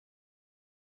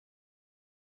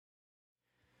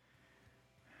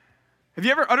Have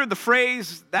you ever uttered the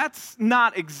phrase, "That's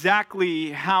not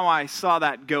exactly how I saw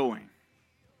that going"?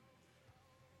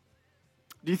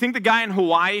 Do you think the guy in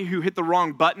Hawaii who hit the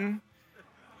wrong button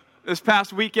this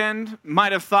past weekend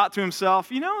might have thought to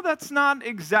himself, that's not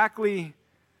exactly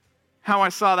how I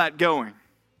saw that going?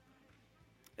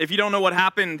 If you don't know what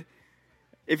happened,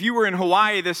 if you were in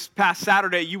Hawaii this past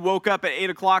Saturday, you woke up at 8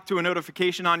 o'clock to a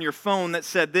notification on your phone that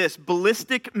said this: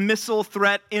 ballistic missile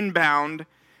threat inbound,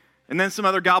 and then some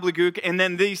other gobbledygook, and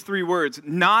then these three words: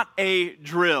 not a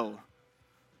drill.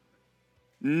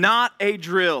 Not a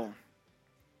drill.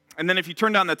 And then if you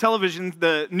turned on the television,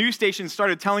 the news station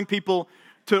started telling people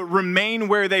to remain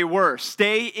where they were,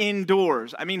 stay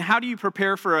indoors. I mean, how do you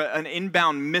prepare for an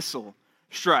inbound missile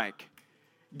strike?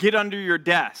 Get under your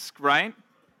desk, right?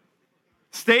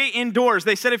 Stay indoors.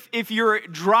 They said if you're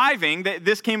driving,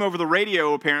 this came over the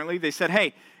radio apparently, they said,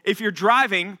 hey, if you're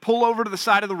driving, pull over to the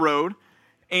side of the road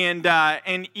and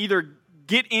either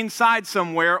get inside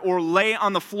somewhere or lay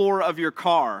on the floor of your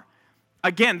car.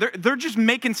 Again, they're just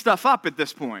making stuff up at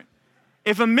this point.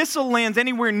 If a missile lands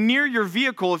anywhere near your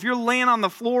vehicle, if you're laying on the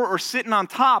floor or sitting on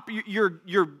top,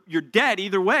 you're dead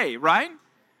either way, right?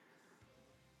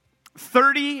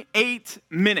 38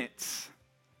 minutes.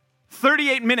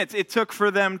 38 minutes it took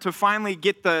for them to finally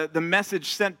get the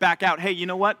message sent back out. Hey, you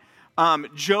know what?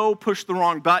 Joe pushed the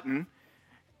wrong button,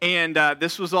 and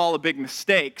this was all a big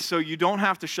mistake, so you don't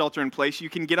have to shelter in place. You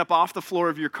can get up off the floor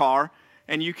of your car,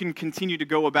 and you can continue to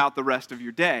go about the rest of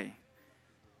your day.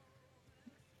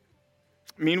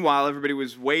 Meanwhile, everybody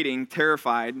was waiting,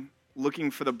 terrified, looking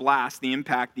for the blast, the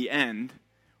impact, the end,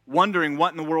 wondering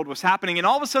what in the world was happening. And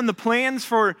all of a sudden, the plans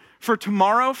for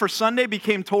tomorrow, for Sunday,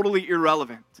 became totally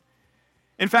irrelevant.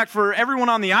 In fact, for everyone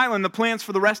on the island, the plans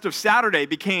for the rest of Saturday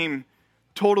became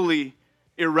totally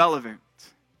irrelevant.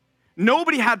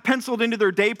 Nobody had penciled into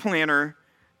their day planner,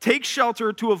 take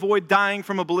shelter to avoid dying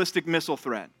from a ballistic missile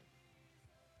threat.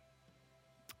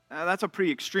 That's a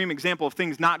pretty extreme example of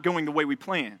things not going the way we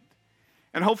planned.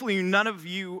 And hopefully none of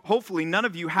you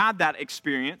had that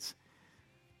experience.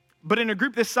 But in a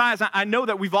group this size, I know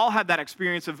that we've all had that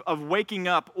experience of waking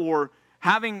up or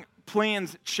having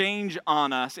plans change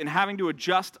on us and having to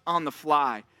adjust on the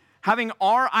fly. Having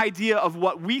our idea of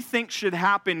what we think should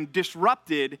happen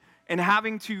disrupted and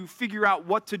having to figure out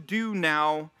what to do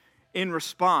now in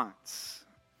response.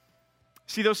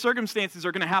 See, those circumstances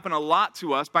are going to happen a lot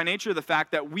to us by nature of the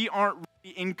fact that we aren't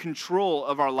really in control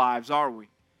of our lives, are we?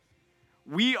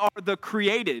 We are the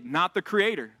created, not the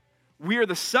creator. We are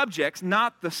the subjects,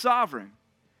 not the sovereign.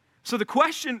 So the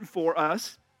question for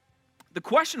us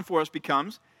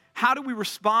becomes, how do we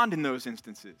respond in those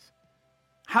instances?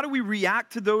 How do we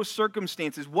react to those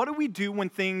circumstances? What do we do when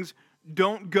things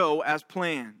don't go as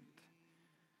planned?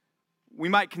 We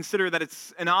might consider that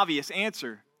it's an obvious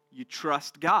answer. You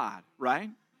trust God, right?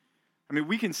 I mean,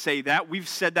 we can say that. We've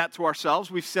said that to ourselves.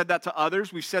 We've said that to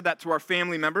others. We've said that to our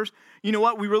family members. You know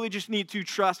what? We really just need to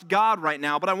trust God right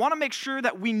now. But I want to make sure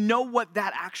that we know what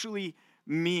that actually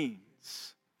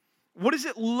means. What does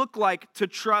it look like to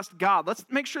trust God? Let's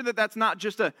make sure that that's not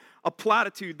just a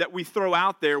platitude that we throw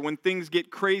out there when things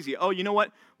get crazy. Oh, you know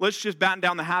what? Let's just batten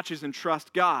down the hatches and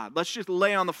trust God. Let's just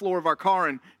lay on the floor of our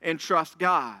car and trust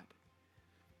God.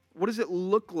 What does it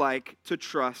look like to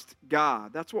trust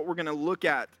God? That's what we're going to look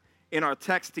at in our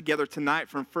text together tonight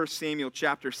from 1 Samuel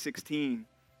chapter 16.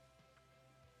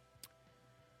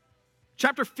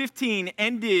 Chapter 15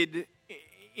 ended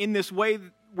in this way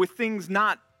with things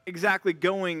not exactly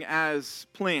going as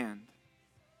planned.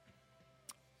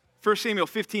 1 Samuel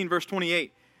 15 verse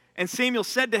 28. And Samuel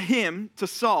said to him, to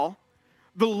Saul,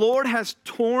 "The Lord has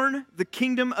torn the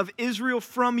kingdom of Israel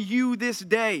from you this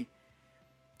day,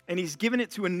 and he's given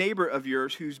it to a neighbor of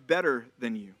yours who's better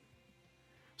than you."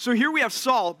 So here we have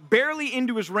Saul barely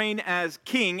into his reign as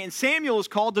king, and Samuel is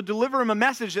called to deliver him a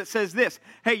message that says this: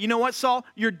 hey, you know what, Saul?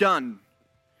 You're done.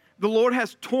 The Lord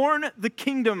has torn the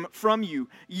kingdom from you.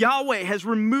 Yahweh has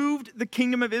removed the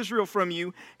kingdom of Israel from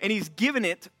you, and he's given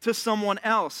it to someone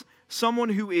else, someone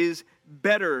who is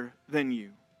better than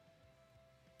you.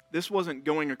 This wasn't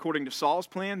going according to Saul's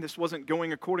plan. This wasn't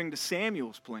going according to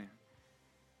Samuel's plan.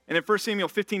 And in 1 Samuel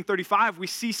 15:35, we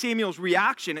see Samuel's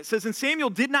reaction. It says, "And Samuel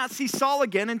did not see Saul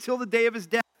again until the day of his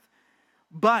death.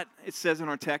 But," it says in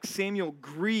our text, "Samuel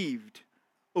grieved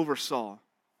over Saul."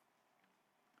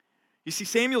 You see,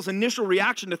 Samuel's initial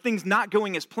reaction to things not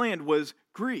going as planned was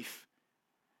grief.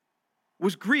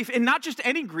 And not just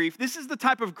any grief. This is the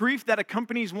type of grief that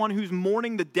accompanies one who's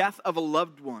mourning the death of a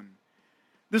loved one.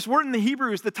 This word in the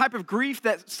Hebrew is the type of grief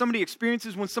that somebody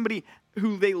experiences when somebody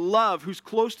who they love, who's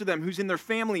close to them, who's in their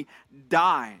family,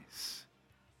 dies.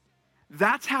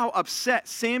 That's how upset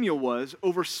Samuel was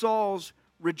over Saul's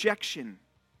rejection.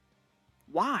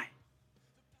 Why?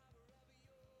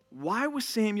 Why was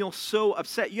Samuel so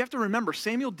upset? You have to remember,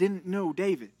 Samuel didn't know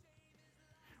David.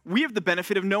 We have the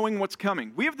benefit of knowing what's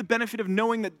coming. We have the benefit of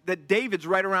knowing that David's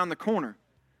right around the corner.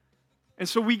 And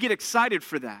so we get excited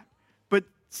for that. But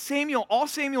all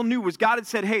Samuel knew was God had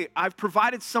said, hey, I've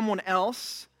provided someone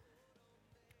else,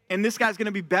 and this guy's going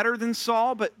to be better than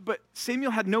Saul. But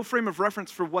Samuel had no frame of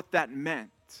reference for what that meant.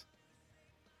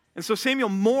 And so Samuel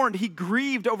mourned, he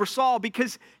grieved over Saul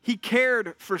because he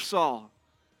cared for Saul.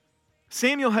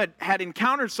 Samuel had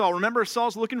encountered Saul. Remember,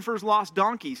 Saul's looking for his lost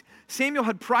donkeys. Samuel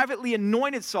had privately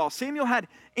anointed Saul. Samuel had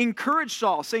encouraged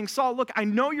Saul, saying, Saul, look, I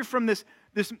know you're from this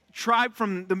tribe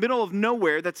from the middle of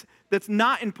nowhere that's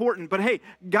not important, but hey,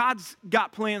 God's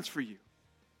got plans for you.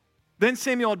 Then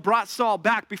Samuel had brought Saul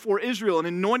back before Israel and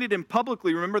anointed him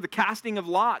publicly. Remember the casting of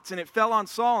lots, and it fell on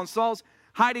Saul, and Saul's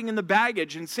hiding in the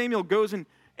baggage, and Samuel goes and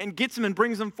gets him and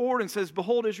brings him forward and says,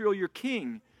 behold, Israel, your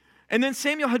king. And then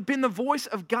Samuel had been the voice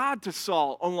of God to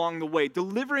Saul along the way,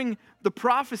 delivering the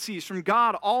prophecies from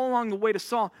God all along the way to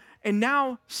Saul. And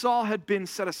now Saul had been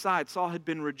set aside. Saul had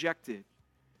been rejected.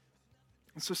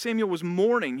 And so Samuel was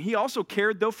mourning. He also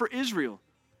cared, though, for Israel.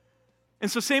 And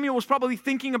so Samuel was probably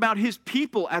thinking about his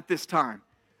people at this time,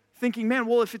 thinking, man,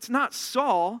 well, if it's not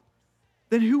Saul,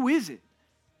 then who is it?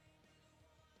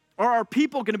 Are our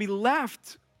people going to be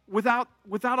left without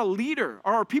a leader?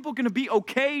 Are our people going to be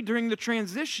okay during the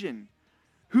transition?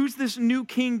 Who's this new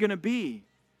king going to be?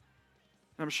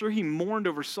 And I'm sure he mourned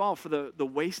over Saul for the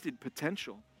wasted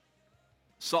potential.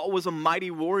 Saul was a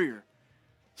mighty warrior.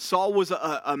 Saul was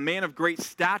a man of great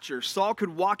stature. Saul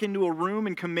could walk into a room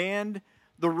and command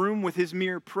the room with his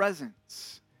mere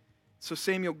presence. So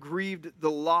Samuel grieved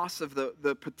the loss of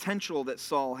the potential that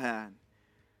Saul had.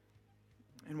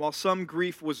 And while some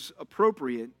grief was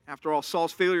appropriate, after all,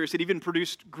 Saul's failures had even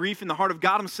produced grief in the heart of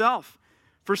God himself.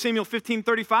 1 Samuel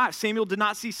 15:35, Samuel did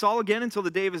not see Saul again until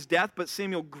the day of his death, but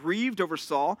Samuel grieved over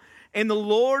Saul, and the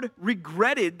Lord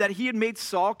regretted that he had made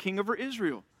Saul king over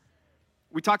Israel.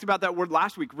 We talked about that word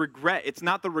last week, regret. It's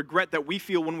not the regret that we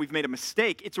feel when we've made a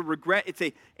mistake. It's a regret. It's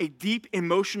a deep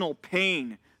emotional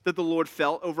pain that the Lord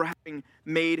felt over having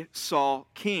made Saul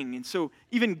king. And so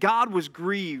even God was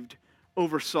grieved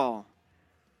over Saul.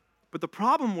 But the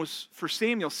problem was for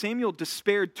Samuel. Samuel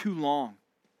despaired too long.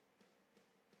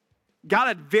 God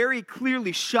had very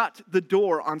clearly shut the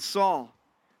door on Saul,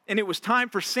 and it was time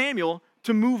for Samuel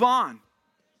to move on.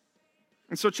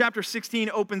 And so chapter 16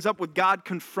 opens up with God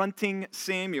confronting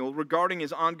Samuel regarding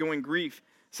his ongoing grief.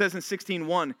 It says in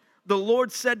 16:1, the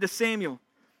Lord said to Samuel,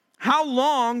 how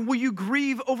long will you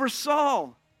grieve over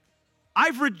Saul?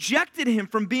 I've rejected him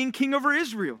from being king over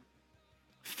Israel.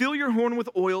 Fill your horn with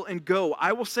oil and go.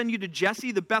 I will send you to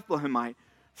Jesse the Bethlehemite,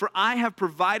 for I have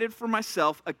provided for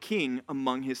myself a king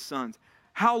among his sons.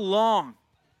 How long?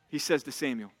 He says to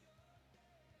Samuel.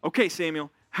 Okay,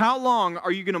 Samuel, how long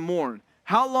are you going to mourn?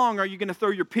 How long are you going to throw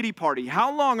your pity party?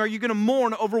 How long are you going to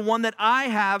mourn over one that I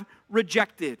have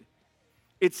rejected?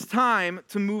 It's time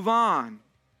to move on.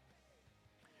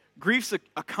 Grief's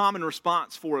a common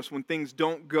response for us when things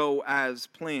don't go as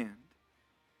planned.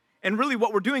 And really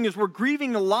what we're doing is we're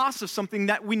grieving the loss of something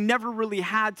that we never really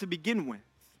had to begin with.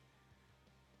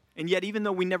 And yet, even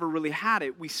though we never really had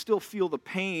it, we still feel the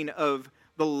pain of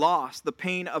the loss, the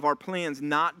pain of our plans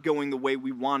not going the way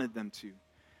we wanted them to.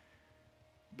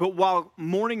 But while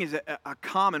mourning is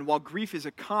while grief is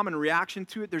a common reaction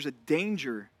to it, there's a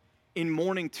danger in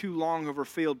mourning too long over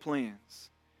failed plans,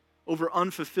 over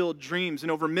unfulfilled dreams,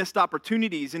 and over missed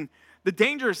opportunities. And the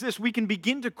danger is this: we can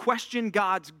begin to question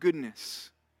God's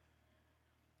goodness.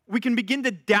 We can begin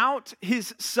to doubt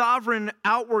his sovereign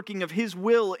outworking of his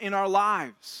will in our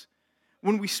lives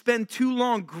when we spend too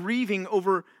long grieving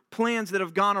over plans that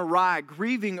have gone awry,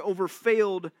 grieving over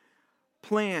failed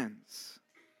plans.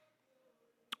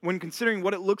 When considering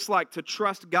what it looks like to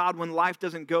trust God when life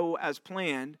doesn't go as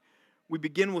planned, we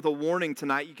begin with a warning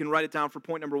tonight. You can write it down for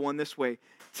point number 1 this way.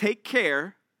 Take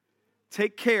care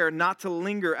not to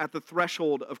linger at the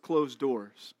threshold of closed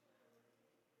doors.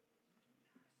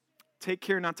 Take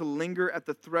care not to linger at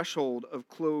the threshold of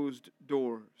closed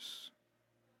doors.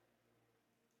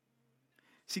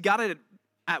 See, God had,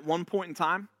 at one point in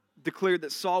time, declared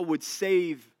that Saul would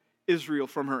save Israel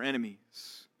from her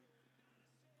enemies.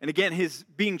 And again, his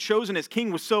being chosen as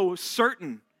king was so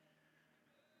certain,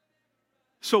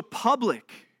 so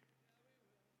public,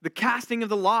 the casting of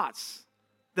the lots,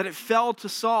 that it fell to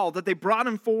Saul, that they brought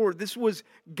him forward. This was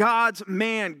God's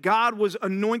man. God was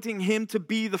anointing him to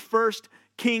be the first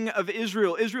king of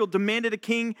Israel. Israel demanded a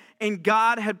king, and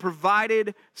God had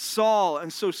provided Saul.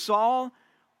 And so Saul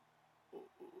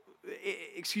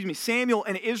Samuel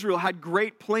and Israel had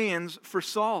great plans for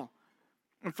Saul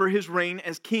and for his reign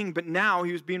as king, but now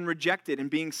he was being rejected and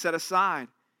being set aside.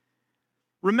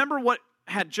 Remember what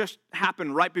had just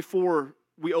happened right before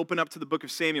we open up to the book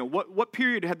of Samuel. What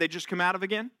period had they just come out of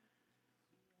again?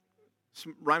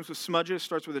 Rhymes with smudges,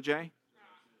 starts with a J.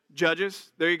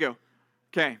 Judges, there you go.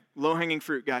 Okay, low-hanging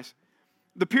fruit, guys.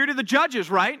 The period of the Judges,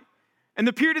 right? And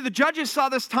the period of the Judges saw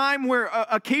this time where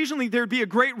occasionally there'd be a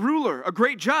great ruler, a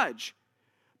great judge.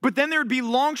 But then there would be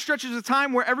long stretches of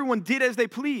time where everyone did as they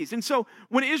pleased. And so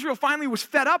when Israel finally was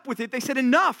fed up with it, they said,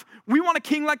 enough. We want a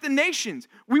king like the nations.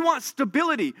 We want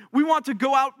stability. We want to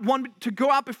go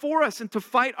out before us and to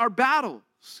fight our battles.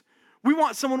 We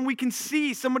want someone we can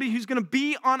see, somebody who's going to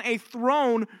be on a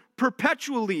throne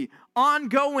perpetually,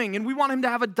 ongoing, and we want him to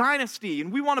have a dynasty,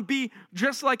 and we want to be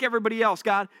just like everybody else.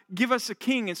 God, give us a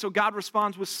king. And so God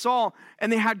responds with Saul,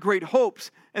 and they had great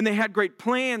hopes, and they had great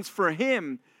plans for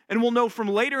him. And we'll know from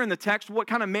later in the text what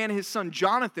kind of man his son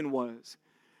Jonathan was.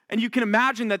 And you can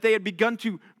imagine that they had begun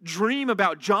to dream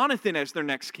about Jonathan as their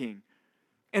next king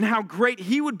and how great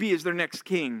he would be as their next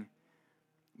king.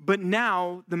 But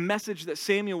now the message that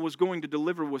Samuel was going to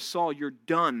deliver was, Saul, you're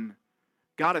done.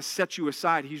 God has set you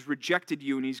aside. He's rejected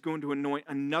you, and he's going to anoint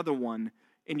another one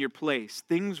in your place.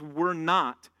 Things were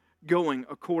not going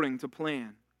according to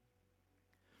plan.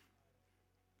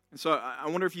 And so I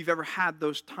wonder if you've ever had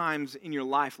those times in your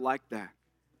life like that,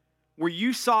 where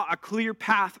you saw a clear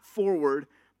path forward,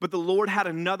 but the Lord had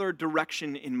another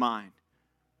direction in mind.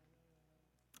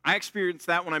 I experienced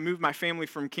that when I moved my family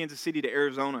from Kansas City to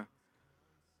Arizona.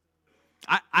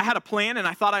 I had a plan, and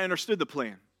I thought I understood the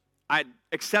plan. I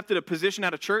accepted a position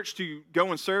at a church to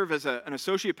go and serve as an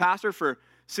associate pastor for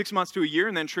 6 months to a year,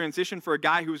 and then transition for a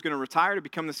guy who was going to retire to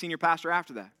become the senior pastor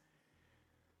after that.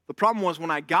 The problem was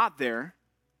when I got there,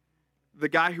 the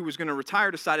guy who was going to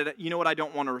retire decided, you know what, I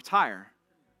don't want to retire.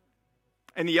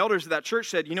 And the elders of that church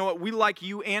said, you know what, we like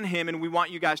you and him, and we want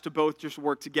you guys to both just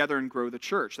work together and grow the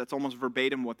church. That's almost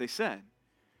verbatim what they said.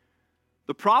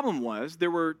 The problem was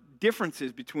there were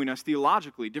differences between us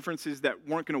theologically, differences that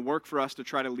weren't going to work for us to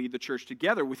try to lead the church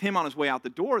together. With him on his way out the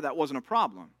door, that wasn't a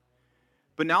problem.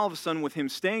 But now all of a sudden with him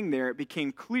staying there, it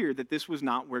became clear that this was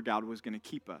not where God was going to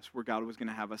keep us, where God was going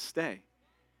to have us stay.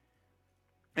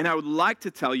 And I would like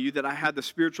to tell you that I had the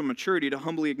spiritual maturity to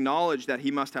humbly acknowledge that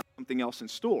he must have something else in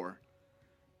store.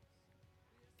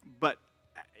 But,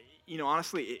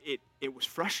 honestly, it was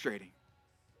frustrating.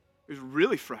 It was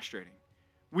really frustrating.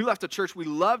 We left a church we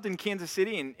loved in Kansas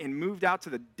City and moved out to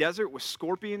the desert with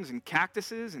scorpions and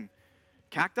cactuses and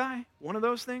cacti, one of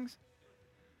those things,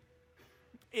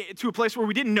 to a place where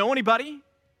we didn't know anybody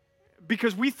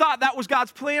because we thought that was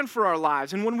God's plan for our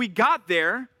lives. And when we got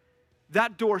there,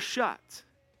 that door shut.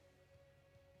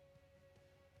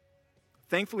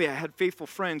 Thankfully, I had faithful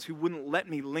friends who wouldn't let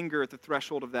me linger at the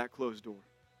threshold of that closed door.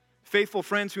 Faithful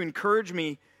friends who encouraged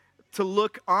me to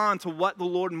look on to what the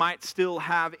Lord might still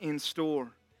have in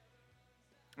store.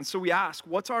 And so we ask,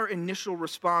 what's our initial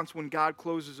response when God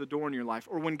closes a door in your life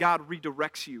or when God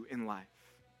redirects you in life?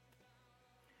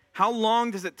 How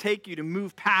long does it take you to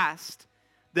move past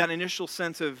that initial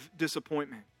sense of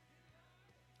disappointment?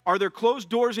 Are there closed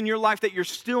doors in your life that you're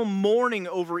still mourning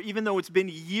over, even though it's been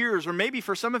years, or maybe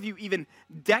for some of you even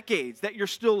decades, that you're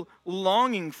still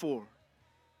longing for?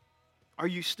 Are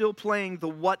you still playing the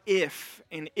what if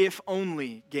and if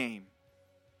only game?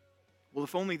 Well,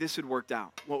 if only this had worked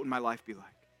out, what would my life be like?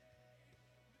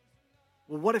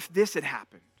 Well, what if this had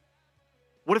happened?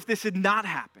 What if this had not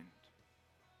happened?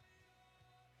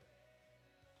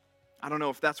 I don't know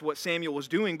if that's what Samuel was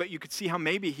doing, but you could see how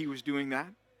maybe he was doing that.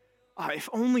 If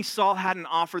only Saul hadn't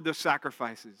offered those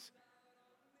sacrifices.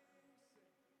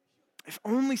 If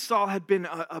only Saul had been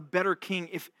a better king.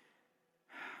 If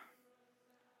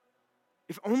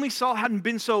only Saul hadn't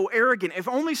been so arrogant. If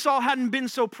only Saul hadn't been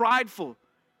so prideful.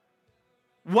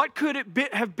 What could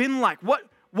it have been like? What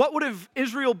would have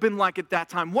Israel been like at that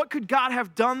time? What could God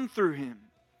have done through him?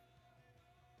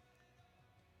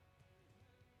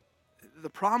 The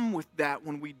problem with that,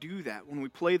 when we do that, when we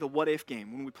play the what if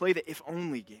game, when we play the if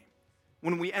only game,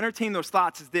 when we entertain those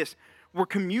thoughts is this: we're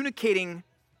communicating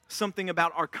something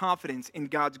about our confidence in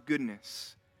God's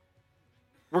goodness.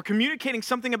 We're communicating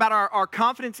something about our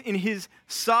confidence in his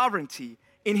sovereignty,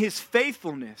 in his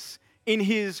faithfulness, in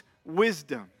his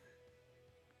wisdom.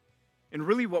 And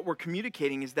really what we're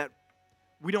communicating is that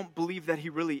we don't believe that he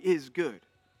really is good.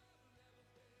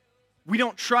 We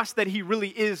don't trust that he really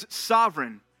is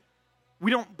sovereign. We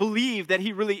don't believe that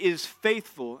he really is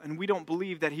faithful, and we don't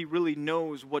believe that he really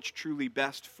knows what's truly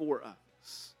best for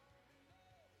us.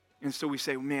 And so we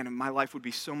say, man, my life would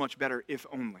be so much better if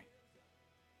only.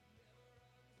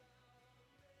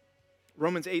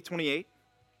 Romans 8:28.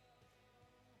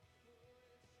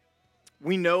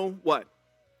 We know what?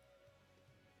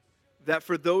 That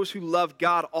for those who love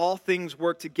God, all things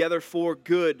work together for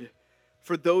good,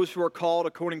 for those who are called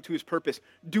according to his purpose.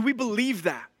 Do we believe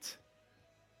that?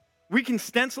 We can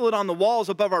stencil it on the walls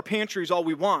above our pantries all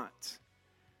we want.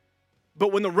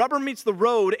 But when the rubber meets the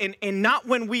road, and not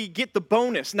when we get the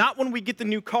bonus, not when we get the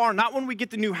new car, not when we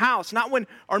get the new house, not when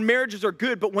our marriages are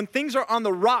good, but when things are on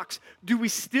the rocks, do we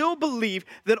still believe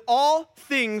that all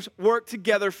things work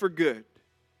together for good?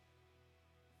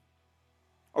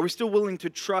 Are we still willing to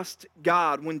trust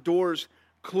God when doors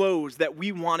close that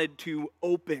we wanted to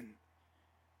open?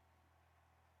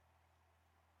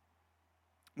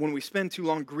 When we spend too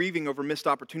long grieving over missed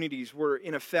opportunities, we're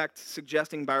in effect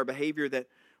suggesting by our behavior that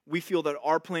we feel that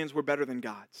our plans were better than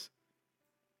God's.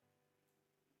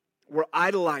 We're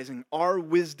idolizing our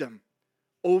wisdom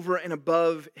over and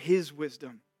above his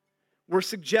wisdom. We're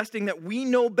suggesting that we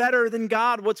know better than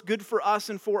God what's good for us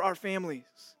and for our families.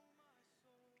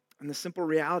 And the simple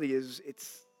reality is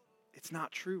it's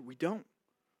not true. We don't.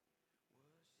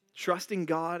 Trusting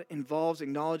God involves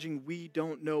acknowledging we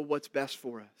don't know what's best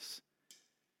for us.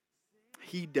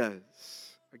 He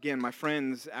does. Again, my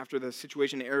friends, after the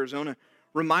situation in Arizona,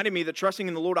 reminded me that trusting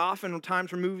in the Lord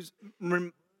oftentimes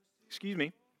excuse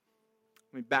me.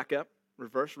 Let me back up,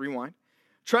 reverse, rewind.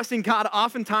 Trusting God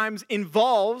oftentimes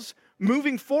involves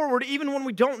moving forward even when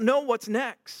we don't know what's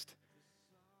next.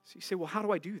 So you say, well, how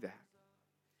do I do that?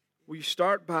 Well, you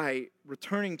start by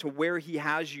returning to where he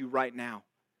has you right now.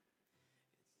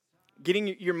 Getting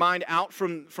your mind out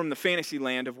from the fantasy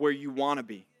land of where you want to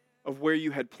be, of where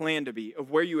you had planned to be,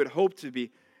 of where you had hoped to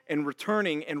be, and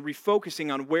returning and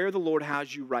refocusing on where the Lord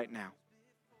has you right now.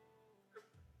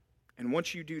 And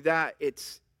once you do that,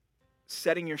 it's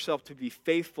setting yourself to be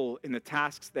faithful in the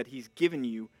tasks that he's given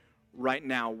you right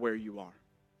now where you are.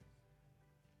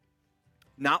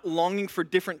 Not longing for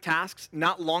different tasks,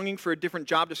 not longing for a different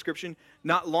job description,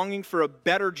 not longing for a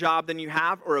better job than you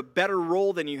have or a better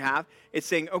role than you have. It's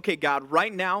saying, okay, God,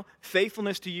 right now,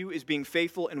 faithfulness to you is being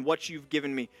faithful in what you've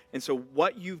given me. And so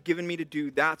what you've given me to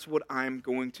do, that's what I'm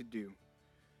going to do.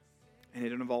 And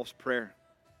it involves prayer.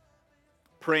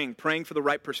 Praying for the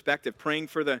right perspective, praying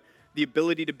for the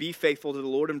ability to be faithful to the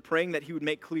Lord, and praying that he would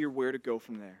make clear where to go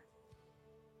from there.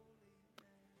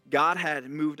 God had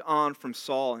moved on from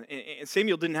Saul, and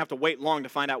Samuel didn't have to wait long to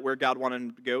find out where God wanted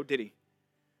him to go, did he? He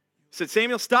said,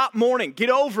 Samuel, stop mourning, get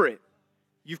over it.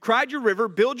 You've cried your river,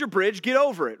 build your bridge, get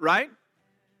over it, right?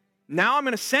 Now I'm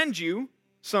going to send you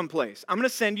someplace. I'm going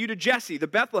to send you to Jesse, the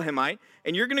Bethlehemite,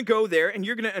 and you're going to go there, and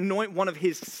you're going to anoint one of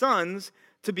his sons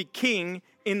to be king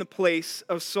in the place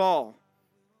of Saul.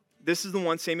 This is the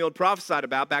one Samuel had prophesied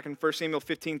about back in 1 Samuel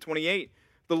 15:28.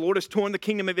 The Lord has torn the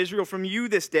kingdom of Israel from you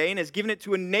this day and has given it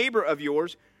to a neighbor of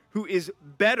yours who is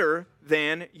better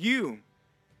than you.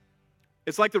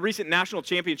 It's like the recent national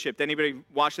championship. Did anybody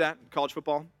watch that, college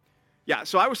football? Yeah,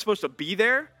 so I was supposed to be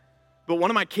there, but one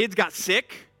of my kids got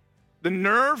sick. The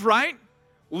nerve, right?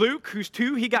 Luke, who's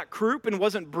 2, he got croup and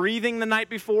wasn't breathing the night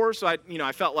before, so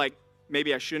I felt like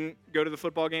maybe I shouldn't go to the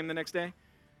football game the next day.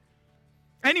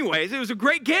 Anyways, it was a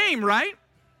great game, right?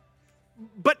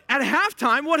 But at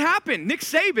halftime, what happened? Nick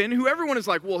Saban, who everyone is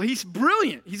like, well, he's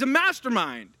brilliant. He's a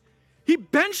mastermind. He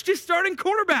benched his starting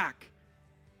quarterback.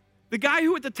 The guy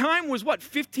who at the time was,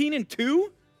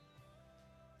 15-2?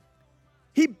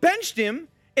 He benched him,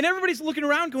 and everybody's looking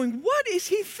around going, what is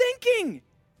he thinking?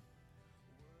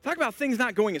 Talk about things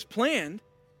not going as planned.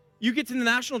 You get to the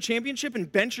national championship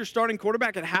and bench your starting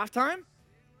quarterback at halftime?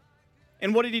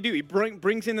 And what did he do? He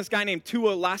brings in this guy named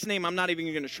Tua, last name I'm not even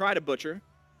going to try to butcher.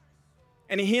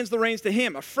 And he hands the reins to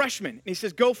him, a freshman, and he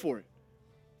says, go for it.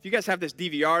 If you guys have this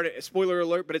DVR, spoiler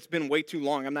alert, but it's been way too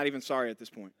long. I'm not even sorry at this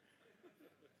point.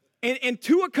 And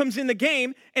Tua comes in the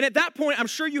game, and at that point, I'm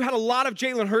sure you had a lot of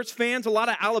Jalen Hurts fans, a lot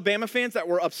of Alabama fans that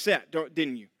were upset,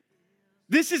 didn't you?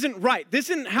 This isn't right. This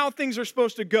isn't how things are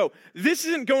supposed to go. This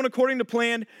isn't going according to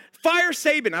plan. Fire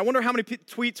Saban. I wonder how many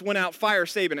tweets went out, fire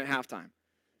Saban at halftime.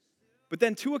 But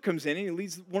then Tua comes in and he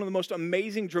leads one of the most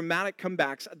amazing, dramatic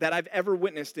comebacks that I've ever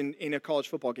witnessed in a college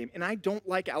football game. And I don't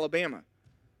like Alabama.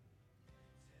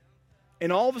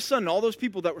 And all of a sudden, all those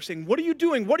people that were saying, what are you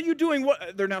doing? What are you doing?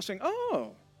 They're now saying,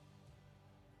 oh,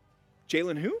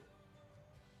 Jalen who?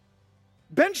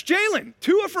 Bench Jalen.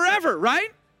 Tua forever, right?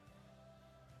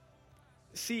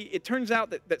 See, it turns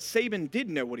out that Saban did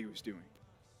know what he was doing.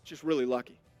 Just really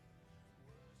lucky.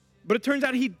 But it turns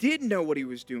out he did know what he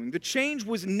was doing. The change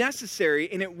was necessary,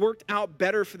 and it worked out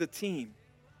better for the team.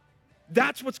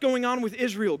 That's what's going on with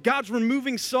Israel. God's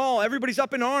removing Saul. Everybody's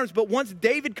up in arms. But once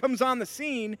David comes on the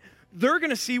scene, they're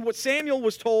going to see what Samuel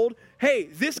was told. Hey,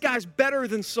 this guy's better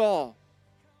than Saul.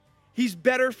 He's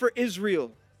better for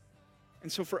Israel.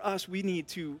 And so for us, we need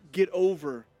to get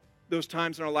over those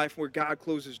times in our life where God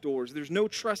closes doors. There's no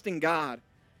trusting God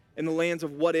in the lands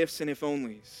of what ifs and if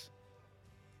onlys.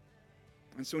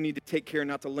 And so we need to take care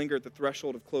not to linger at the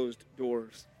threshold of closed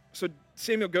doors. So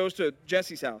Samuel goes to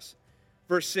Jesse's house.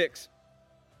 Verse 6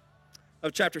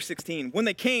 of chapter 16. When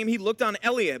they came, he looked on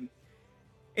Eliab,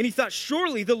 and he thought,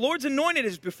 surely the Lord's anointed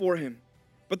is before him.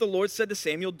 But the Lord said to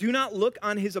Samuel, do not look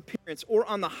on his appearance or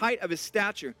on the height of his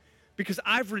stature, because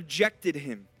I've rejected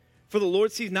him. For the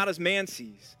Lord sees not as man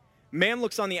sees. Man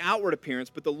looks on the outward appearance,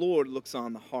 but the Lord looks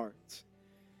on the heart.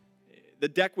 The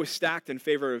deck was stacked in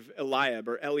favor of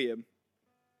Eliab.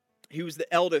 He was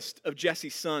the eldest of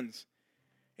Jesse's sons.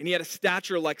 And he had a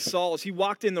stature like Saul's. He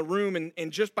walked in the room,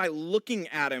 and just by looking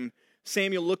at him,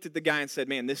 Samuel looked at the guy and said,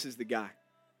 man, this is the guy.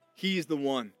 He's the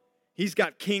one. He's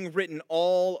got king written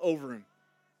all over him.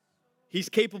 He's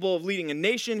capable of leading a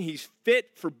nation. He's fit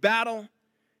for battle.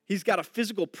 He's got a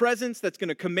physical presence that's going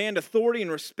to command authority and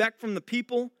respect from the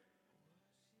people.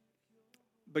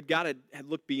 But God had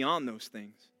looked beyond those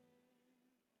things.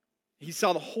 He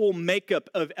saw the whole makeup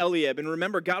of Eliab. And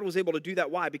remember, God was able to do that.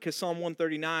 Why? Because Psalm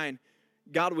 139,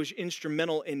 God was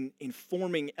instrumental in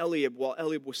forming Eliab while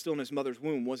Eliab was still in his mother's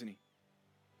womb, wasn't he?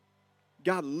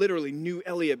 God literally knew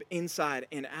Eliab inside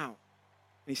and out.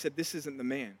 And he said, this isn't the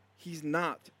man. He's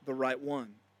not the right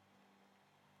one.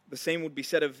 The same would be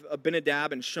said of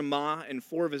Abinadab and Shammah and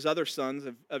four of his other sons,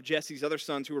 of Jesse's other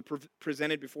sons who were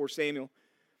presented before Samuel,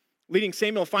 leading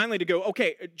Samuel finally to go,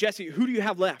 okay, Jesse, who do you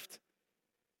have left?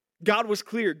 God was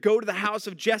clear. Go to the house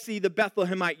of Jesse the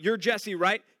Bethlehemite. You're Jesse,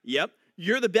 right? Yep.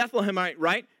 You're the Bethlehemite,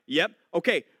 right? Yep.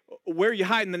 Okay, where are you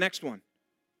hiding the next one?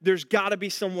 There's got to be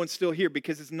someone still here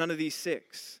because it's none of these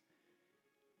six.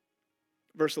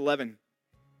 Verse 11.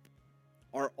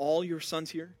 Are all your sons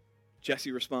here?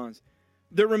 Jesse responds.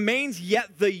 There remains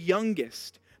yet the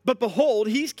youngest, but behold,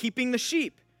 he's keeping the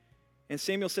sheep. And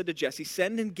Samuel said to Jesse,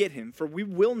 send and get him, for we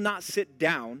will not sit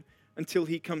down until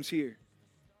he comes here.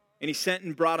 And he sent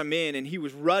and brought him in, and he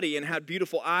was ruddy and had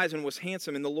beautiful eyes and was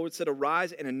handsome. And the Lord said,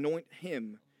 arise and anoint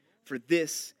him, for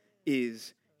this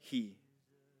is he.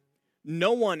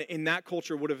 No one in that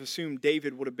culture would have assumed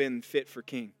David would have been fit for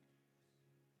king.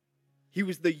 He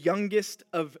was the youngest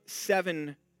of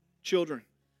 7 children.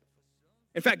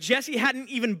 In fact, Jesse hadn't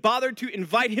even bothered to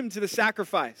invite him to the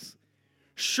sacrifice.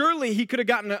 Surely he could have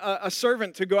gotten a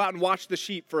servant to go out and watch the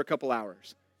sheep for a couple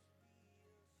hours.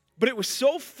 But it was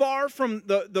so far from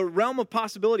the realm of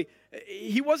possibility.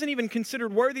 He wasn't even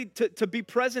considered worthy to be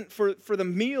present for the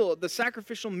meal, the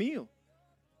sacrificial meal,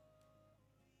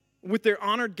 with their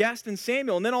honored guest and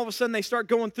Samuel. And then all of a sudden they start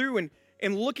going through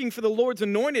and looking for the Lord's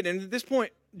anointed. And at this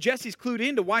point, Jesse's clued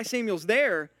into why Samuel's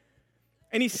there.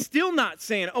 And he's still not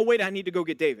saying, oh, wait, I need to go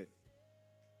get David.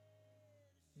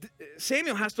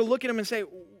 Samuel has to look at him and say,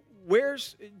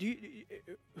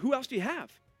 who else do you have?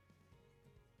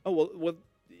 Oh, well,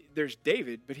 there's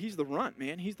David, but he's the runt,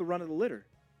 man. He's the runt of the litter.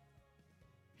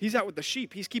 He's out with the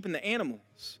sheep. He's keeping the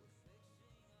animals.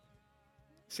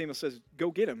 Samuel says,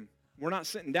 go get him. We're not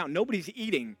sitting down. Nobody's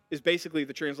eating is basically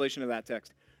the translation of that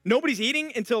text. Nobody's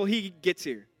eating until he gets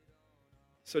here.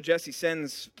 So Jesse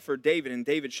sends for David, and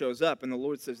David shows up, and the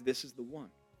Lord says, this is the one.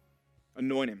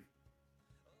 Anoint him.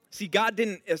 See, God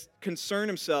didn't concern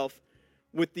himself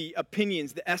with the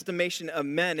opinions, the estimation of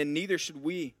men, and neither should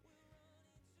we.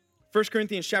 1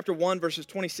 Corinthians chapter 1, verses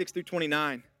 26 through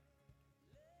 29.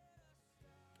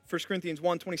 1 Corinthians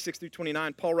 1, 26 through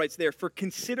 29, Paul writes there, for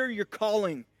consider your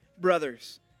calling,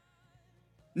 brothers.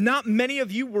 Not many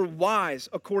of you were wise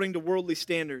according to worldly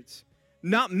standards.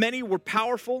 Not many were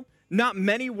powerful. Not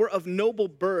many were of noble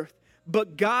birth.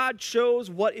 But God chose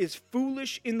what is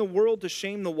foolish in the world to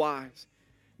shame the wise.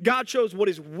 God chose what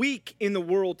is weak in the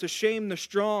world to shame the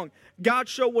strong. God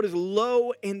chose what is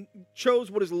low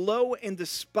and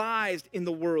despised in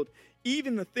the world,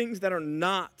 even the things that are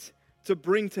not, to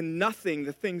bring to nothing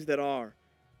the things that are.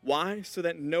 Why? So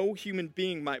that no human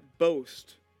being might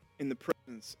boast in the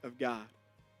presence of God.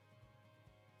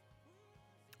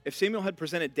 If Samuel had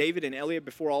presented David and Eliab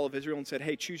before all of Israel and said,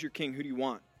 hey, choose your king, who do you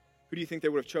want? Who do you think they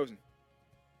would have chosen?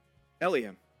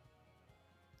 Eliab.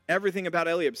 Everything about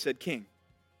Eliab said king.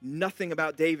 Nothing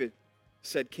about David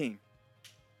said king.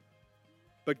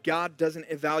 But God doesn't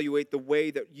evaluate the way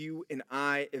that you and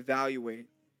I evaluate.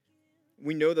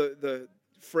 We know the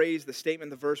phrase, the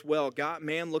statement, the verse well.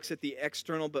 Man looks at the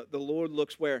external, but the Lord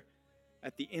looks where?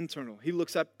 At the internal. He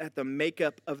looks up at the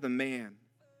makeup of the man.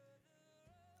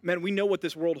 Man, we know what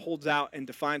this world holds out and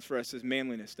defines for us as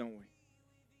manliness, don't we?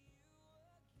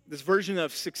 This version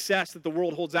of success that the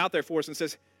world holds out there for us and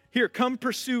says, here, come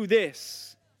pursue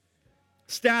this.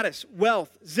 Status,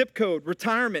 wealth, zip code,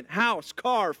 retirement, house,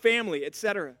 car, family,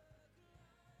 etc.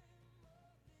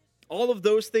 All of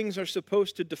those things are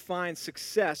supposed to define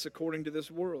success according to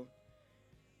this world.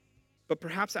 But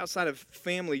perhaps outside of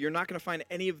family, you're not going to find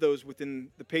any of those within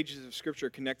the pages of Scripture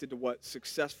connected to what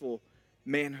successful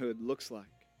manhood looks like.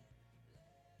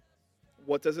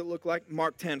 What does it look like?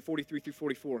 Mark 10, 43 through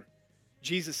 44.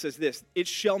 Jesus says this, it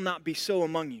shall not be so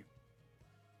among you.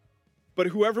 But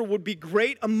whoever would be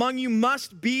great among you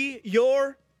must be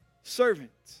your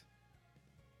servant.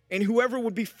 And whoever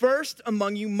would be first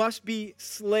among you must be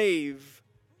slave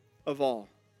of all.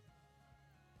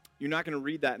 You're not going to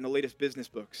read that in the latest business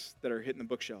books that are hitting the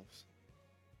bookshelves.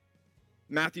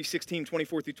 Matthew 16,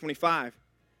 24 through 25.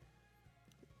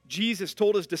 Jesus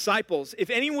told his disciples, if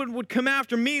anyone would come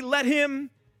after me, let him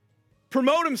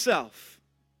promote himself.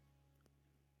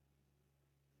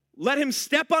 Let him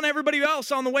step on everybody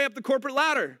else on the way up the corporate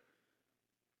ladder.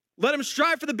 Let him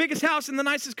strive for the biggest house and the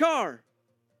nicest car.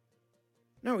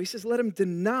 No, he says, let him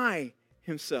deny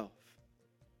himself.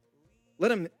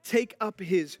 Let him take up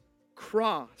his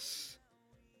cross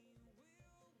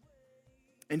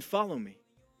and follow me.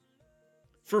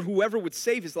 For whoever would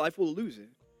save his life will lose it.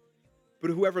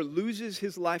 But whoever loses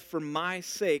his life for my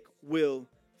sake will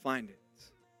find it.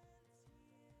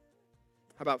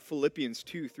 How about Philippians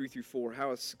 2, 3 through 4?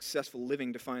 How is successful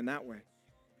living defined that way?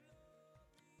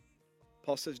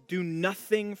 Paul says, do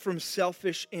nothing from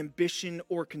selfish ambition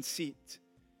or conceit,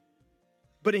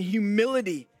 but in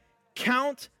humility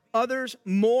count others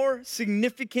more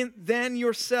significant than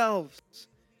yourselves.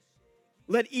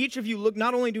 Let each of you look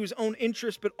not only to his own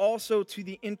interest, but also to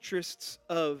the interests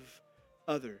of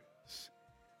others.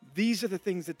 These are the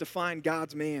things that define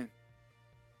God's man.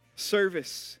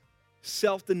 Service,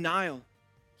 self-denial,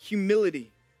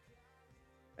 humility.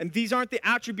 And these aren't the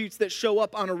attributes that show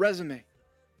up on a resume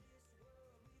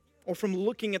or from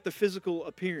looking at the physical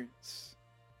appearance.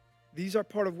 These are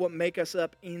part of what make us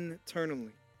up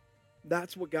internally.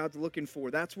 That's what God's looking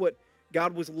for. That's what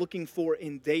God was looking for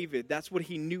in David. That's what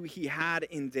he knew he had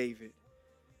in David.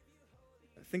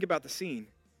 Think about the scene.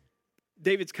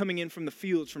 David's coming in from the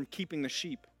fields from keeping the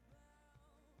sheep.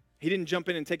 He didn't jump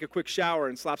in and take a quick shower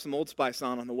and slap some Old Spice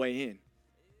on the way in.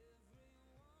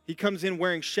 He comes in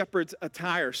wearing shepherd's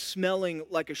attire, smelling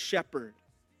like a shepherd.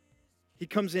 He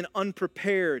comes in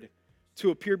unprepared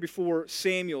to appear before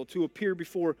Samuel, to appear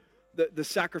before the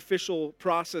sacrificial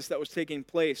process that was taking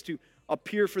place, to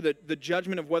appear for the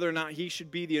judgment of whether or not he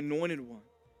should be the anointed one.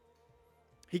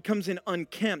 He comes in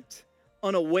unkempt,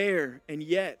 unaware, and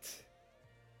yet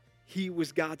he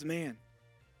was God's man.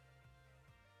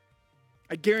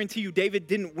 I guarantee you, David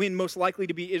didn't win most likely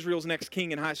to be Israel's next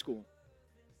king in high school.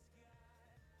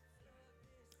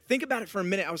 Think about it for a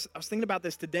minute. I was thinking about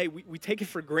this today. We take it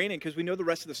for granted because we know the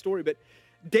rest of the story, but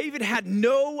David had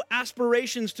no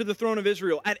aspirations to the throne of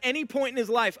Israel at any point in his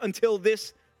life until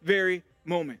this very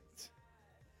moment.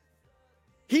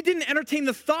 He didn't entertain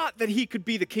the thought that he could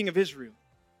be the king of Israel.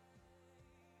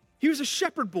 He was a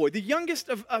shepherd boy, the youngest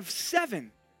of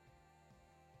 7.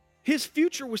 His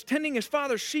future was tending his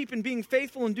father's sheep and being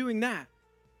faithful in doing that.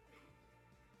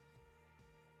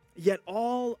 Yet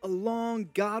all along,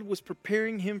 God was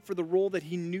preparing him for the role that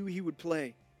he knew he would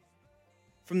play.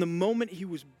 From the moment he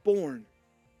was born,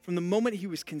 from the moment he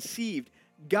was conceived,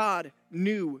 God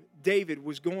knew David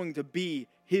was going to be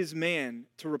his man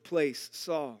to replace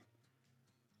Saul.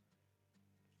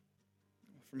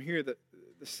 From here, the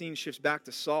scene shifts back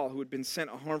to Saul, who had been sent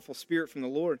a harmful spirit from the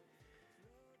Lord.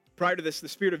 Prior to this, the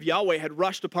Spirit of Yahweh had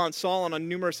rushed upon Saul on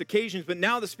numerous occasions, but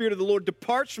now the Spirit of the Lord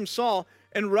departs from Saul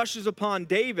and rushes upon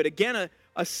David. Again,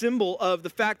 a symbol of the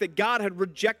fact that God had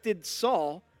rejected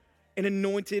Saul and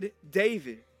anointed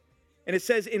David. And it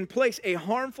says, in place, a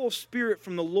harmful spirit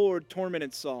from the Lord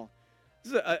tormented Saul.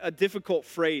 This is a difficult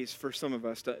phrase for some of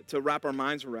us to wrap our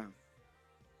minds around.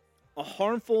 A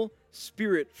harmful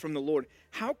spirit from the Lord.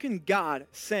 How can God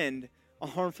send a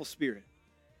harmful spirit?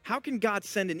 How can God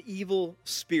send an evil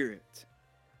spirit?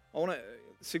 I want to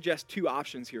suggest 2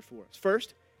 options here for us.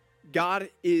 First, God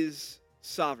is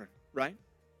sovereign, right?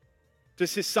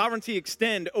 Does his sovereignty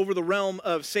extend over the realm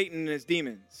of Satan and his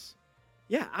demons?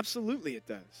 Yeah, absolutely it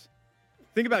does.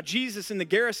 Think about Jesus in the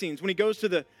Gerasenes when he goes to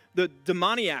the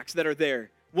demoniacs that are there.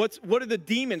 What are the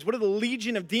demons? What do the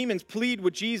legion of demons plead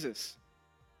with Jesus?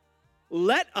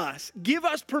 Give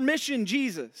us permission,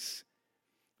 Jesus,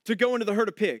 to go into the herd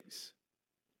of pigs.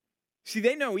 See,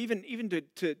 they know even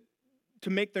to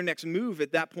make their next move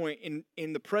at that point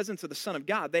in the presence of the Son of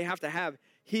God, they have to have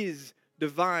his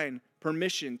divine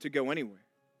permission to go anywhere.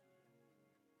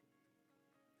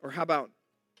 Or how about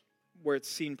where it's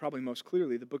seen probably most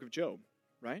clearly, the book of Job,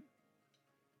 right?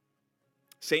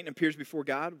 Satan appears before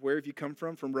God. Where have you come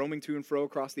from? From roaming to and fro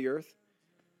across the earth?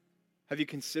 Have you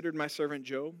considered my servant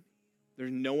Job?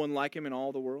 There's no one like him in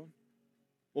all the world.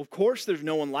 Well, of course there's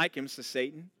no one like him, says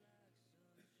Satan.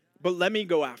 But let me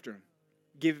go after him.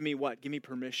 Give me what? Give me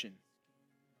permission.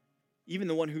 Even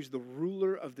the one who's the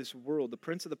ruler of this world, the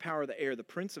prince of the power of the air, the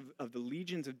prince of the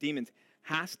legions of demons,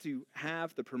 has to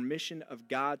have the permission of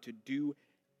God to do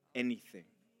anything.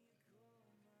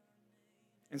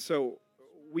 And so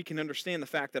we can understand the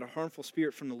fact that a harmful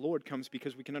spirit from the Lord comes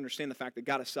because we can understand the fact that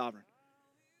God is sovereign.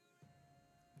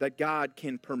 That God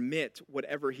can permit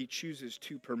whatever he chooses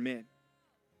to permit.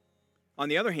 On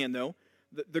the other hand, though,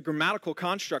 the grammatical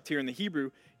construct here in the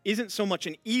Hebrew isn't so much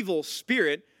an evil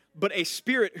spirit, but a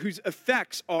spirit whose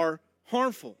effects are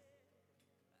harmful.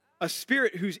 A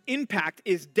spirit whose impact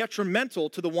is detrimental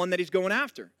to the one that he's going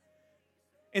after.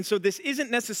 And so this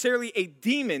isn't necessarily a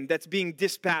demon that's being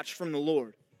dispatched from the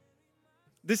Lord.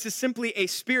 This is simply a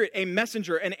spirit, a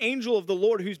messenger, an angel of the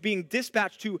Lord who's being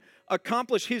dispatched to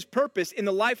accomplish his purpose in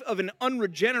the life of an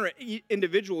unregenerate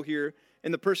individual here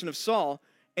in the person of Saul.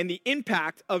 And the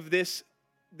impact of this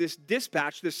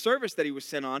dispatch, this service that he was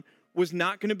sent on, was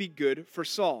not going to be good for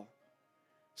Saul.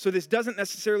 So this doesn't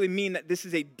necessarily mean that this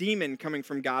is a demon coming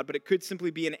from God, but it could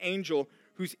simply be an angel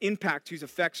whose impact, whose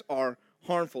effects are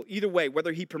harmful. Either way,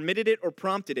 whether he permitted it or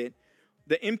prompted it,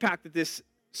 the impact that this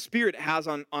spirit has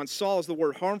on Saul is the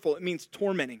word harmful. It means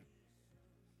tormenting.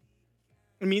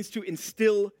 It means to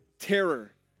instill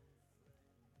terror.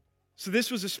 So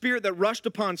this was a spirit that rushed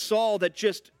upon Saul that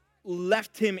just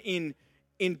left him in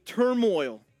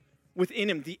turmoil within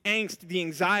him, the angst, the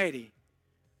anxiety.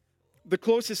 The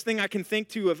closest thing I can think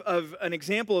to of an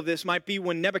example of this might be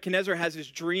when Nebuchadnezzar has his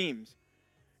dreams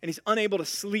and he's unable to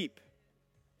sleep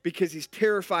because he's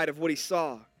terrified of what he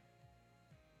saw.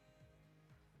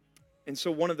 And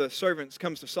so one of the servants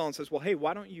comes to Saul and says, well, hey,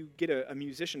 why don't you get a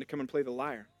musician to come and play the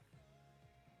lyre?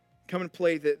 Come and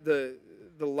play the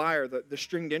lyre, the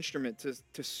stringed instrument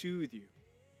to soothe you.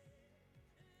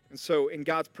 And so in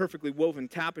God's perfectly woven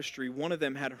tapestry, one of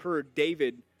them had heard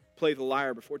David play the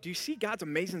lyre before. Do you see God's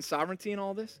amazing sovereignty in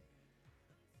all this?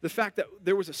 The fact that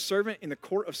there was a servant in the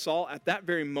court of Saul at that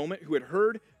very moment who had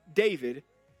heard David,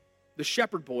 the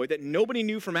shepherd boy that nobody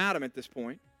knew from Adam at this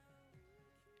point,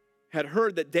 had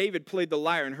heard that David played the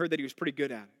lyre and heard that he was pretty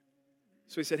good at it.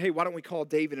 So he said, hey, why don't we call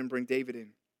David and bring David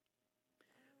in?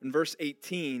 In verse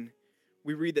 18,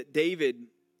 we read that David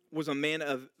was a man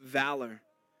of valor,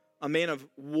 a man of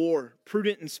war,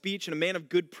 prudent in speech, and a man of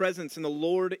good presence, and the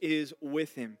Lord is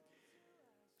with him.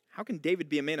 How can David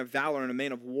be a man of valor and a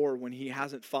man of war when he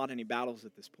hasn't fought any battles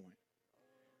at this point?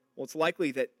 Well, it's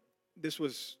likely that this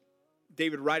was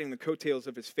David riding the coattails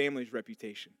of his family's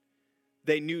reputation.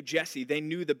 They knew Jesse. They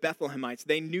knew the Bethlehemites.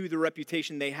 They knew the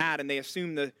reputation they had, and they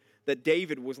assumed that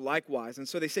David was likewise. And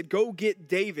so they said, go get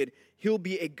David. He'll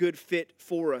be a good fit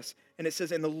for us. And it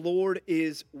says, and the Lord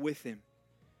is with him.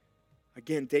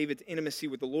 Again, David's intimacy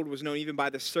with the Lord was known even by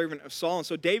the servant of Saul. And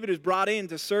so David is brought in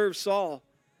to serve Saul.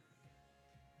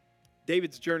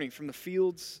 David's journey from the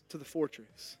fields to the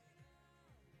fortress.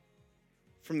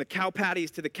 From the cow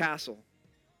patties to the castle.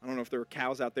 I don't know if there were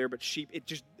cows out there, but sheep.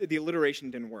 The alliteration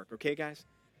didn't work. Okay, guys?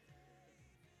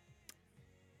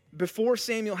 Before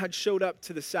Samuel had showed up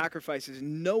to the sacrifices,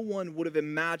 no one would have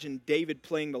imagined David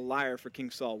playing the lyre for King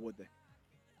Saul, would they?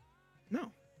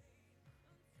 No.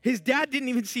 His dad didn't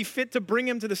even see fit to bring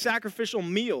him to the sacrificial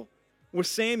meal with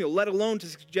Samuel, let alone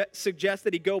to suggest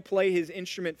that he go play his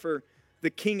instrument for the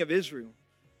king of Israel.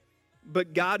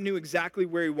 But God knew exactly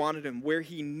where he wanted him, where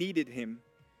he needed him,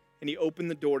 and he opened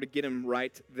the door to get him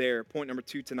right there. Point number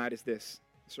 2 tonight is this.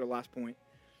 This is our last point.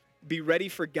 Be ready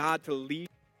for God to lead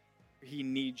where he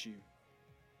needs you.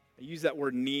 I use that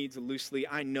word needs loosely.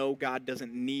 I know God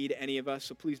doesn't need any of us,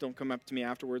 so please don't come up to me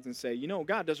afterwards and say,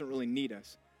 God doesn't really need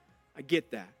us. I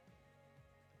get that.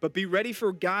 But be ready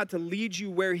for God to lead you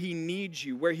where he needs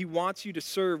you, where he wants you to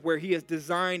serve, where he has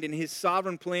designed in his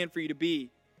sovereign plan for you to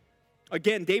be.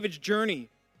 Again, David's journey,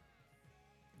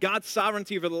 God's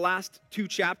sovereignty over the last 2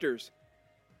 chapters.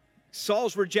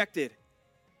 Saul's rejected.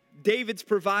 David's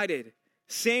provided.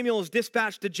 Samuel is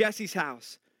dispatched to Jesse's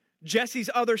house. Jesse's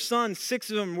other sons,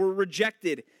 6 of them, were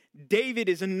rejected. David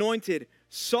is anointed.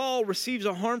 Saul receives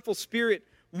a harmful spirit.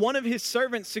 One of his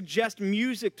servants suggests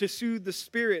music to soothe the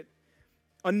spirit.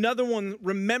 Another one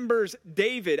remembers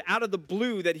David out of the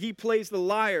blue that he plays the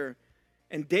lyre.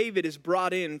 And David is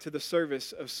brought into the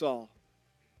service of Saul.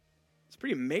 It's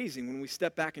pretty amazing when we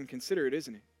step back and consider it,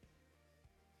 isn't it?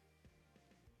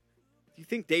 you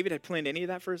think David had planned any of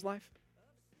that for his life?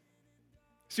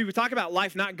 See, we talk about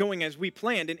life not going as we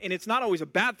planned, and it's not always a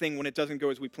bad thing when it doesn't go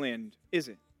as we planned, is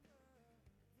it?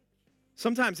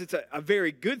 Sometimes it's a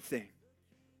very good thing.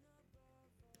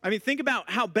 I mean, think about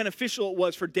how beneficial it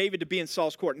was for David to be in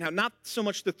Saul's court. Now, not so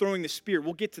much the throwing the spear.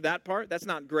 We'll get to that part. That's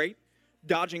not great,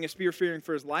 dodging a spear, fearing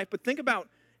for his life. But think about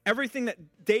everything that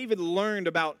David learned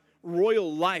about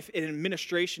royal life and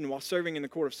administration while serving in the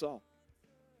court of Saul.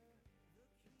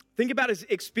 Think about his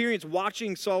experience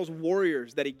watching Saul's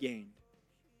warriors that he gained.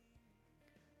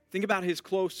 Think about his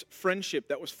close friendship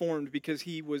that was formed because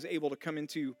he was able to come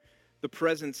into the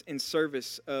presence and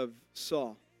service of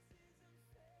Saul.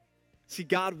 See,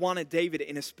 God wanted David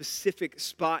in a specific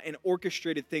spot and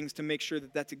orchestrated things to make sure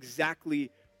that that's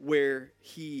exactly where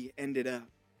he ended up.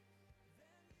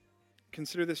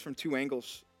 Consider this from two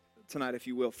angles tonight, if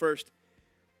you will. First,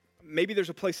 maybe there's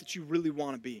a place that you really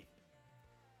want to be.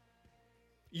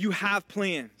 You have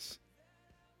plans.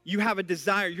 You have a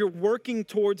desire. You're working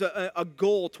towards a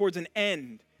goal, towards an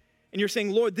end. And you're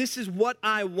saying, Lord, this is what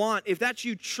I want. If that's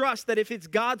you, trust that if it's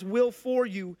God's will for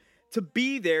you to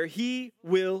be there, He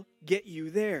will get you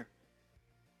there.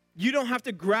 You don't have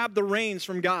to grab the reins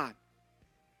from God.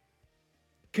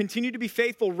 Continue to be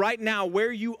faithful right now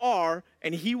where you are,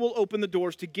 and He will open the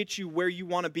doors to get you where you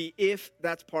want to be if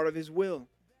that's part of His will.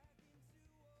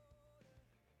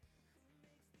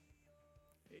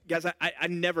 Guys, I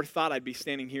never thought I'd be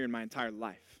standing here in my entire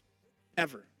life,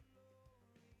 ever.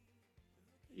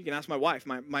 You can ask my wife,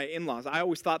 my in-laws. I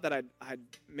always thought that I'd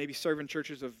maybe serve in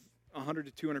churches of 100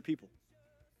 to 200 people.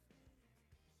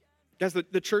 Guys,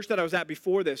 the church that I was at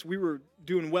before this, we were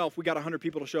doing well if we got 100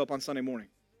 people to show up on Sunday morning.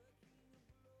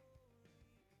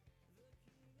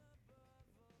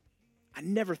 I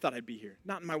never thought I'd be here,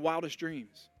 not in my wildest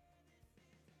dreams.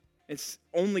 It's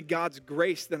only God's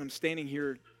grace that I'm standing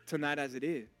here tonight as it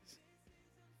is.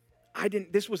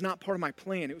 This was not part of my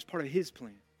plan. It was part of His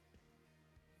plan.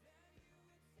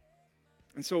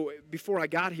 And so before I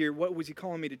got here, what was He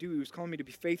calling me to do? He was calling me to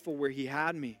be faithful where He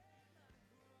had me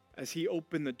as He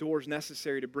opened the doors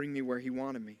necessary to bring me where He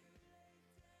wanted me.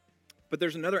 But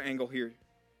there's another angle here,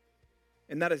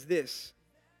 and that is this.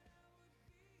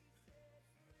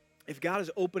 If God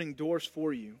is opening doors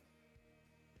for you,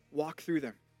 walk through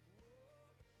them.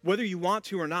 Whether you want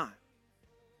to or not,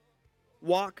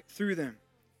 walk through them.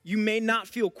 You may not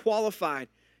feel qualified.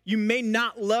 You may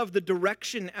not love the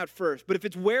direction at first, but if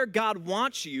it's where God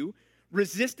wants you,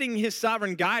 resisting His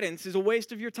sovereign guidance is a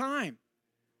waste of your time.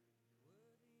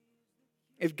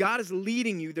 If God is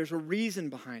leading you, there's a reason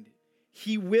behind it.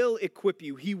 He will equip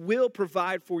you. He will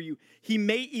provide for you. He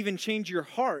may even change your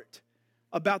heart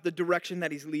about the direction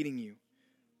that He's leading you.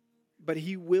 But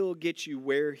He will get you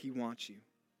where He wants you.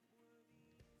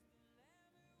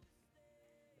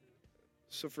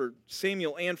 So for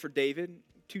Samuel and for David,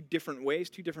 two different ways,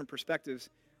 two different perspectives,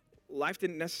 life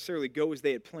didn't necessarily go as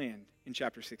they had planned in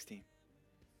chapter 16.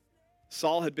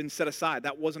 Saul had been set aside.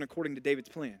 That wasn't according to David's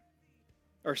plan,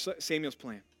 or Samuel's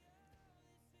plan.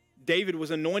 David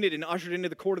was anointed and ushered into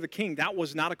the court of the king. That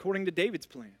was not according to David's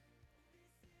plan.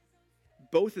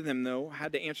 Both of them, though,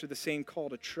 had to answer the same call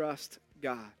to trust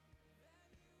God.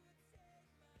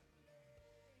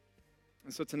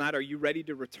 And so tonight, are you ready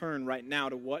to return right now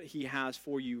to what He has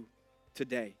for you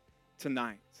today,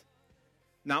 tonight?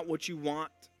 Not what you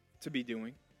want to be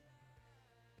doing,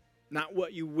 not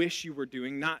what you wish you were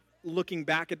doing, not looking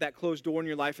back at that closed door in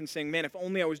your life and saying, man, if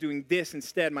only I was doing this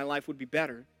instead, my life would be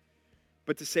better.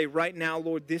 But to say, right now,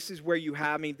 Lord, this is where you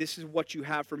have me, this is what you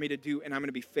have for me to do, and I'm going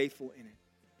to be faithful in it.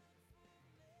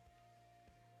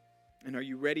 And are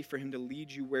you ready for Him to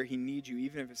lead you where He needs you,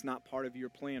 even if it's not part of your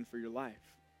plan for your life?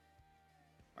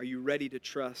 Are you ready to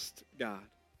trust God?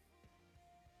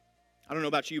 I don't know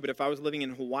about you, but if I was living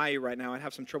in Hawaii right now, I'd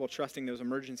have some trouble trusting those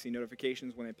emergency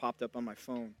notifications when they popped up on my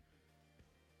phone.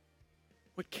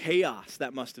 What chaos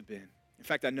that must have been. In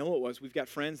fact, I know it was. We've got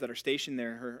friends that are stationed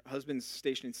there. Her husband's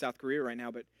stationed in South Korea right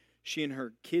now, but she and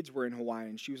her kids were in Hawaii,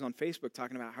 and she was on Facebook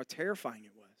talking about how terrifying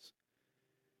it was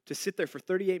to sit there for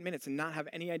 38 minutes and not have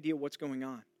any idea what's going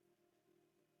on.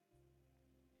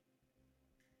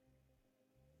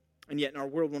 And yet in our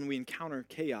world, when we encounter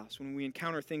chaos, when we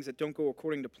encounter things that don't go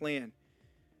according to plan,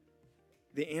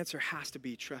 the answer has to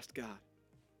be trust God.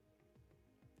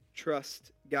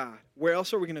 Trust God. Where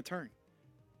else are we going to turn?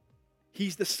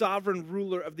 He's the sovereign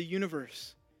ruler of the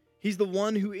universe. He's the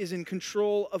one who is in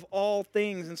control of all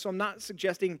things. And so I'm not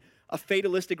suggesting a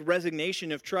fatalistic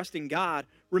resignation of trusting God.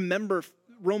 Remember,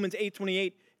 Romans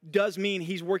 8:28 does mean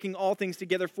He's working all things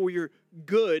together for your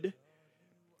good.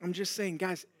 I'm just saying,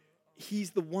 guys,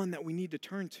 He's the one that we need to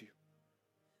turn to.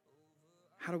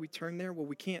 How do we turn there? Well,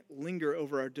 we can't linger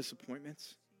over our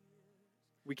disappointments.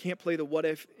 We can't play the what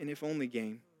if and if only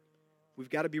game. We've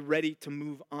got to be ready to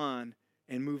move on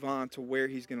and move on to where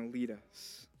he's going to lead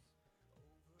us.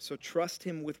 So trust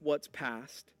him with what's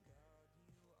past.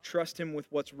 Trust him with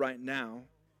what's right now.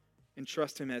 And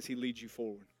trust him as he leads you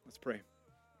forward. Let's pray.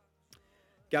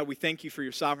 God, we thank you for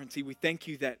your sovereignty. We thank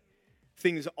you that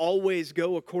things always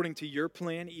go according to your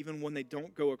plan, even when they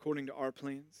don't go according to our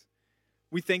plans.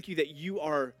 We thank you that you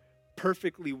are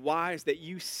perfectly wise, that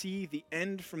you see the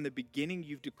end from the beginning.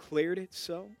 You've declared it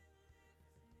so.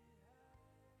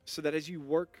 So that as you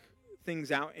work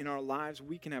things out in our lives,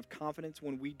 we can have confidence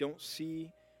when we don't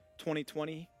see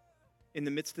 2020 in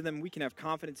the midst of them. We can have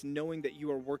confidence knowing that you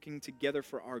are working together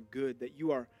for our good, that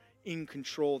you are in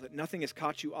control, that nothing has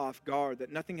caught you off guard,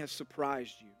 that nothing has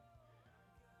surprised you.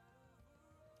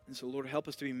 And so, Lord, help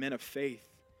us to be men of faith.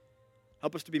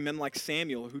 Help us to be men like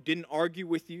Samuel, who didn't argue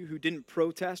with you, who didn't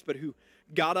protest, but who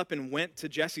got up and went to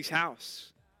Jesse's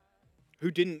house,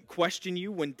 who didn't question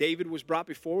you when David was brought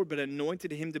before, but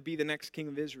anointed him to be the next king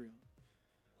of Israel.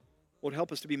 Lord,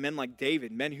 help us to be men like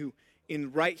David, men who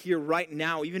in right here, right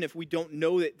now, even if we don't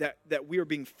know that we are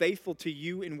being faithful to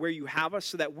you and where you have us,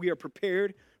 so that we are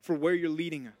prepared for where you're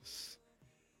leading us.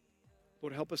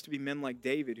 Lord, help us to be men like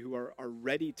David, who are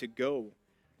ready to go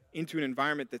into an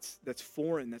environment that's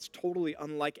foreign, that's totally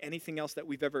unlike anything else that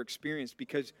we've ever experienced,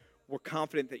 because we're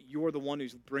confident that you're the one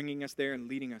who's bringing us there and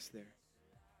leading us there.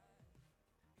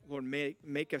 Lord,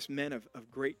 make us men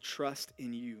of great trust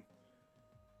in you,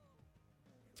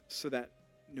 so that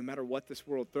no matter what this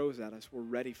world throws at us, we're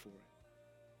ready for it.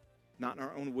 Not in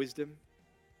our own wisdom,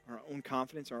 our own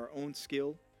confidence, our own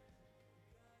skill,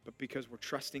 but because we're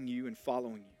trusting you and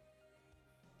following you.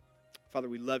 Father,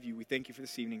 we love you. We thank you for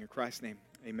this evening. In Christ's name,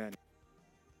 amen.